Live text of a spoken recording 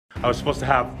I was supposed to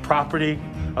have property.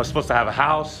 I was supposed to have a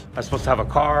house. I was supposed to have a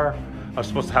car. I was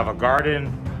supposed to have a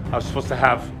garden. I was supposed to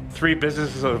have 3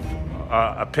 businesses of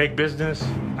a pig business.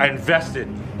 I invested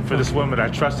for this woman. I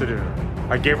trusted in her.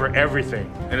 I gave her everything.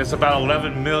 And it's about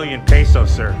 11 million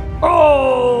pesos, sir.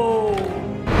 Oh!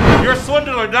 You're a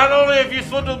swindler. Not only have you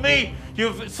swindled me,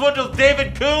 you've swindled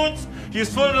David Coons. You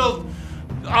swindled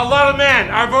a lot of men.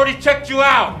 I've already checked you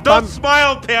out. Don't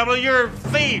smile, Pamela. You're a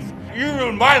thief. You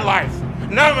ruined my life.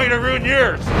 Now I'm going to ruin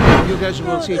yours. You guys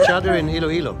will see each other in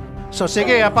Iloilo. So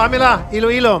sige, Pamela,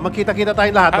 Iloilo, magkita-kita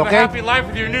tayong lahat, okay? Have a happy life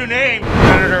with your new name.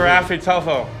 Senator Rafi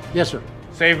Tulfo. Yes, sir.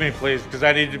 Save me, please, because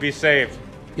I need to be saved.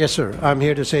 Yes, sir. I'm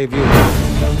here to save you.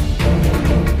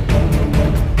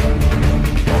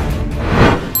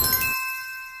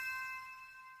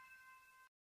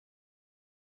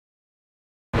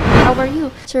 How are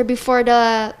you, sir, before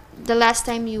the last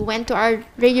time you went to our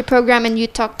radio program and you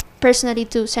talked personally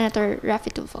to Senator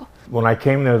Rafi Tulfo? When I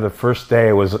came there the first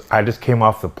day, I just came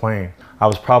off the plane. I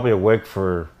was probably awake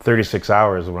for 36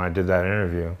 hours when I did that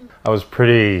interview. I was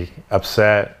pretty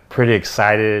upset, pretty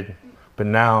excited. But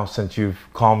now, since you've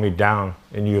calmed me down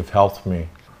and you've helped me,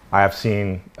 I have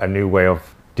seen a new way of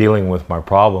dealing with my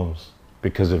problems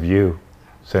because of you,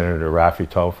 Senator Rafi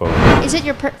Tulfo. Is it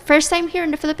your first time here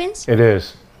in the Philippines? It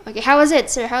is. Okay, how was it,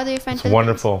 sir? How do you find It's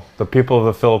wonderful. The people of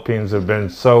the Philippines have been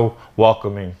so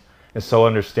welcoming and so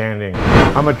understanding.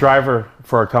 I'm a driver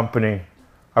for a company.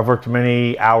 I've worked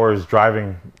many hours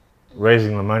driving,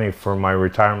 raising the money for my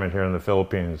retirement here in the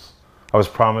Philippines. I was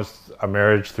promised a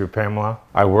marriage through Pamela.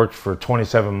 I worked for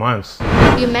 27 months.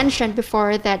 You mentioned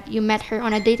before that you met her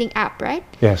on a dating app, right?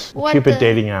 Yes, Cupid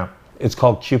dating app. It's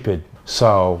called Cupid.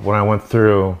 So when I went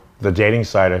through the dating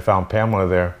site, I found Pamela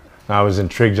there. And I was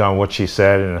intrigued on what she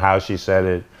said and how she said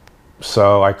it.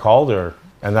 So I called her,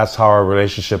 and that's how our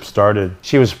relationship started.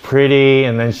 She was pretty,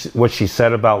 and then what she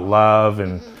said about love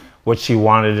and what she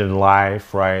wanted in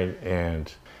life, right?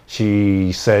 And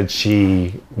she said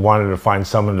she wanted to find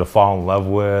someone to fall in love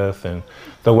with, and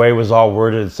the way it was all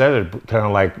worded and said, it kind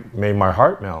of like made my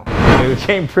heart melt. It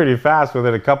came pretty fast.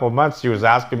 Within a couple of months, she was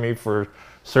asking me for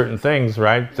certain things,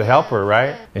 right, to help her,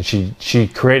 right? And she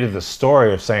created the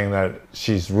story of saying that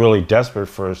she's really desperate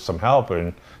for some help,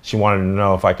 and she wanted to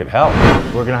know if I could help.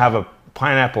 We're gonna have a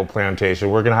pineapple plantation.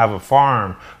 We're gonna have a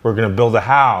farm. We're gonna build a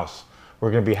house.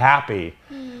 We're gonna be happy.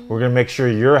 We're gonna make sure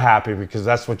you're happy because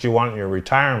that's what you want in your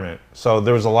retirement. So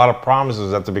there was a lot of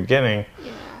promises at the beginning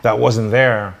that wasn't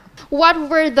there. What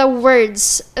were the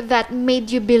words that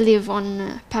made you believe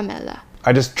on Pamela?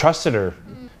 I just trusted her.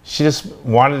 She just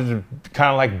wanted to kind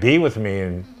of like be with me,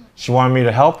 and she wanted me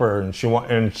to help her, and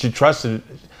she trusted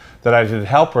that I should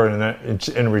help her, and that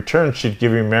in return she'd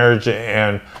give me marriage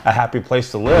and a happy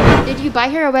place to live. Did you buy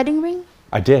her a wedding ring?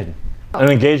 I did. An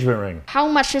engagement ring. How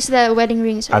much is the wedding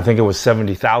ring, sir? I think it was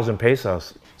 70,000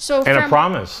 pesos. So and a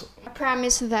promise. A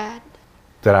promise that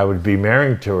I would be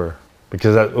married to her,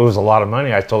 because it was a lot of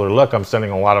money. I told her, look, I'm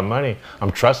sending a lot of money.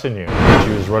 I'm trusting you.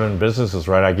 She was running businesses,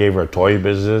 right? I gave her a toy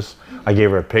business. I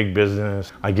gave her a pig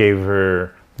business. I gave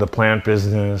her the plant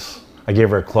business. I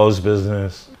gave her a clothes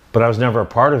business. But I was never a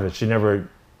part of it. She never,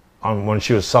 when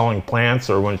she was selling plants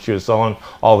or when she was selling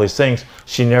all these things,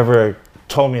 she never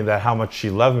told me that how much she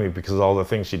loved me because of all the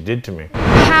things she did to me.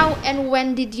 How and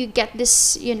when did you get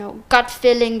this, gut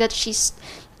feeling that she's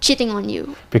cheating on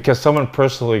you? Because someone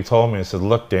personally told me and said,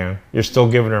 look, Dan, you're still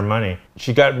giving her money.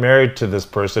 She got married to this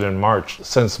person in March.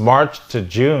 Since March to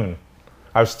June,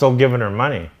 I was still giving her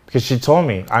money. Because she told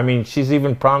me, I mean, she's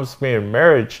even promised me a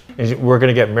marriage, and we're going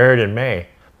to get married in May.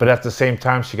 But at the same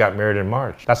time, she got married in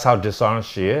March. That's how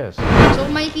dishonest she is. So,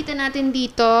 makikita natin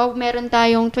dito, meron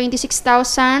tayong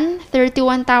 26,000,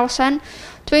 31,000,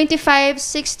 25,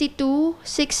 62,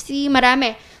 60,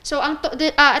 marami. So,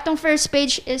 itong first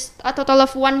page is a total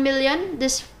of 1 million,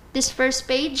 this first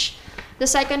page. The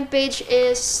second page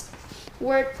is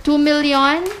worth 2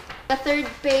 million. The third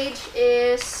page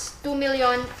is 2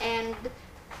 million and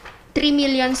 3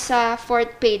 million sa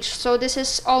fourth page. So this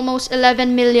is almost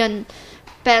 11 million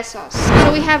pesos.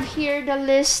 So we have here the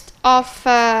list of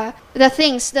the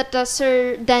things that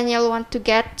Sir Daniel want to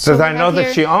get. So I know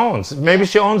that she owns. Maybe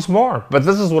she owns more, but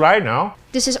this is what I know.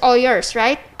 This is all yours,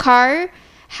 right? Car,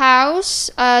 house,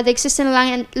 the existing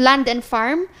land and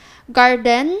farm,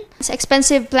 garden,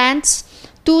 expensive plants,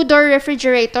 2-door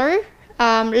refrigerator,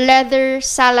 leather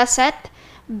sala set,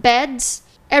 beds,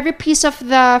 every piece of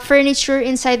the furniture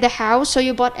inside the house. So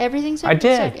you bought everything, sir? I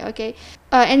did. Okay.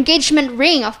 engagement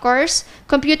ring, of course,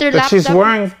 computer, But laptop.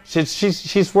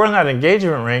 she's wearing that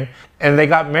engagement ring, and they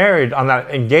got married on that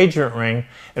engagement ring,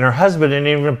 and her husband didn't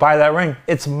even buy that ring.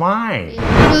 It's mine.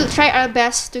 We'll try our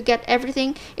best to get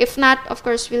everything. If not, of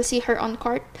course, we'll see her on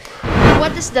court.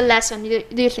 What is the lesson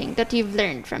do you think that you've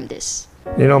learned from this?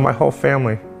 You know, my whole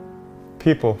family,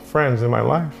 people, friends in my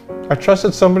life. I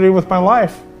trusted somebody with my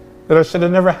life that I should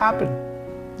have never happened.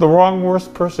 The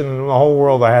worst person in the whole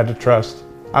world I had to trust.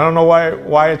 I don't know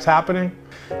why it's happening,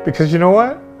 because you know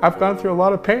what? I've gone through a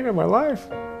lot of pain in my life.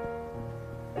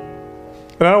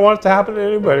 And I don't want it to happen to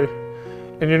anybody.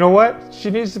 And you know what? She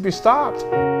needs to be stopped.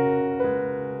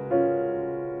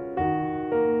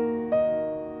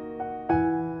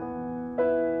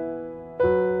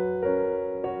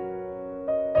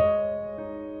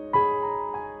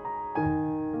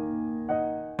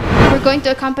 We're going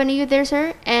to accompany you there,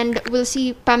 sir, and we'll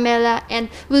see Pamela, and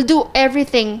we'll do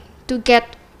everything to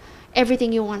get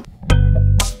everything you want.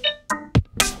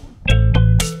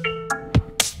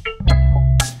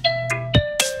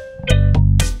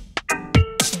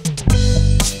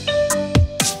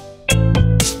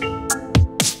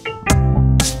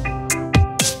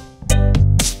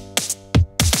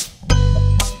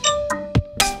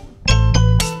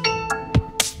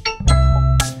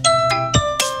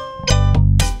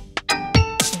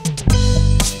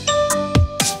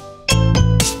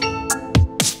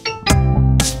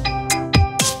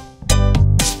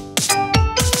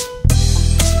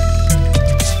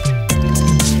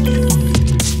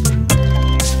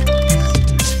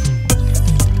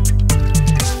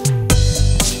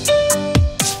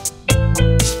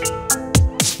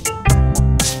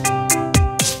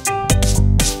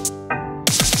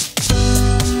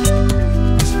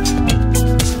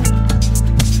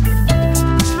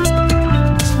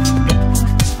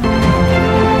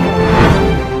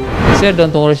 Sir,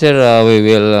 don't worry, sir. We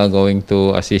will going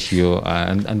to assist you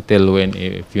until when,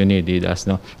 if you needed us.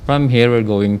 No, from here we're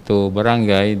going to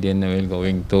barangay. Then we're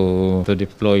going to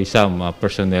deploy some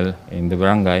personnel in the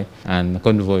barangay and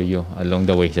convoy you along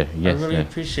the way, sir. Yes, I really sir.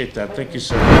 appreciate that. Thank you,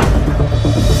 sir.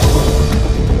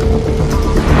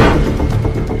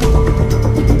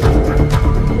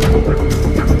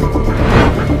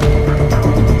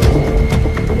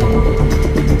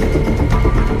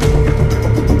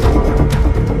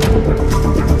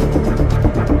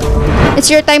 It's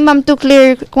your time, ma'am, to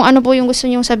clear kung ano po yung gusto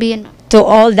niyong sabihin, ma'am. To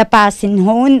all the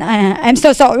Pasinhon, I'm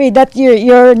so sorry that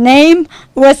your name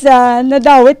was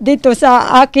nadawit dito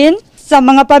sa akin, sa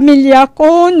mga pamilya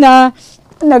ko na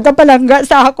nagapalangga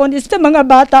sa akon, sa mga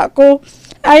bata ko.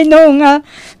 I know nga,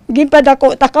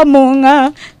 gipadako taka mo nga,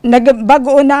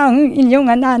 nagbago na ang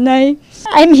inyong nanay.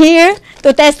 I'm here to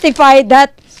testify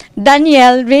that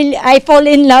Daniel, really, I fall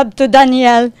in love to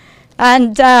Daniel,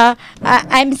 and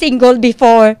I'm single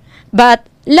before. But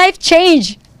life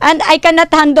changed, and I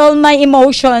cannot handle my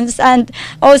emotions, and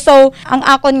also ang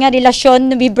akon nga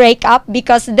relasyon, we break up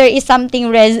because there is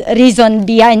something reason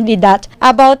behind with that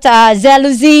about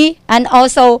jealousy, and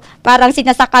also parang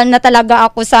sinasakal na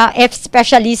talaga ako sa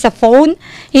especially sa phone.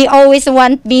 He always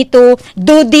want me to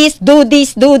do this, do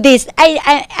this, do this.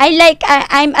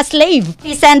 I'm a slave.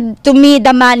 He send to me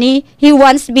the money. He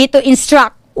wants me to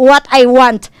instruct what I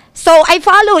want. So I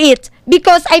follow it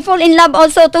because I fall in love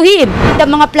also to him. The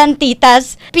mga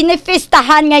plantitas,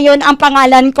 pinifistahan ngayon ang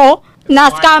pangalan ko.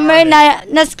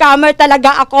 Na-scammer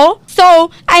talaga ako.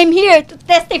 So, I'm here to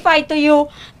testify to you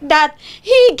that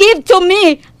he gave to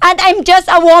me, and I'm just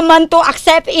a woman to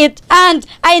accept it. And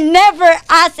I never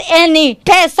asked any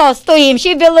pesos to him.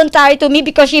 She volunteered to me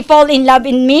because she fall in love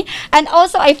in me, and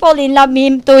also I fall in love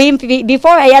to him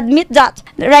before. I admit that.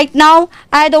 Right now,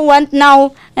 I don't want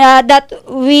now that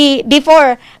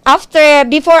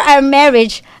before our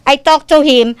marriage, I talk to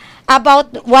him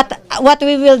about what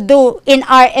we will do in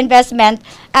our investment,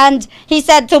 and he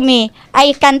said to me,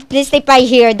 I can testify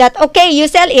here that okay, you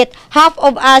sell it, half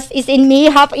of us is in me,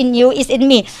 half in you is in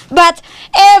me, but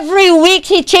every week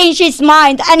he changed his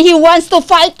mind and he wants to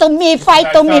fight to me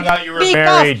because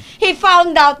married. He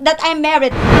found out that I'm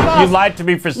married. You lied to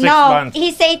me for 6 months.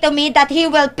 He said to me that he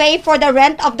will pay for the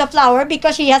rent of the flower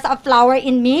because he has a flower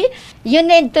in me. You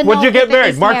need to know. Would you get if it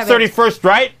married? is March 31st,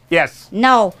 right? Yes.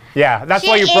 No. Yeah, that's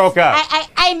why you broke up.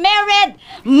 I married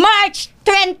March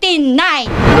 29.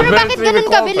 Pero But bakit it's ganun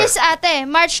even kabilis, ate?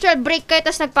 March 12, break kayo,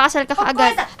 tapos nagpasal ka Of kaagad.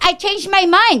 course, I changed my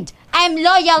mind. I'm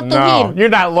loyal to him. No, you're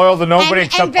not loyal to nobody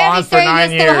except very Hans for 9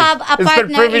 serious years. to have a It's been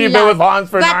partner proven in you've been love. with Hans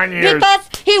for But 9 years. because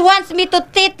he wants me to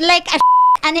treat like a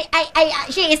and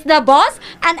she is the boss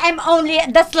and I'm only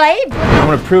the slave. I'm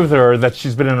going to prove to her that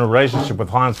she's been in a relationship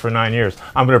with Hans for 9 years.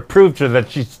 I'm going to prove to her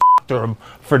that she's to him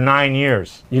for 9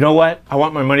 years. You know what? I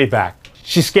want my money back.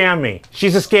 She scammed me.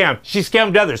 She's a scam. She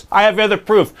scammed others. I have other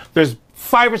proof. There's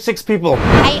 5 or 6 people.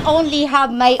 I only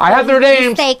have my I have own their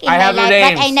names. mistake in I my have their life,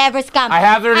 names. but I never scam. I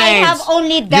have their names. I have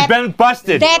only You've been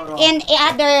busted. debt in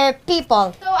other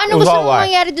people. So, ano It was gusto all mo lie.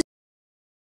 mangyari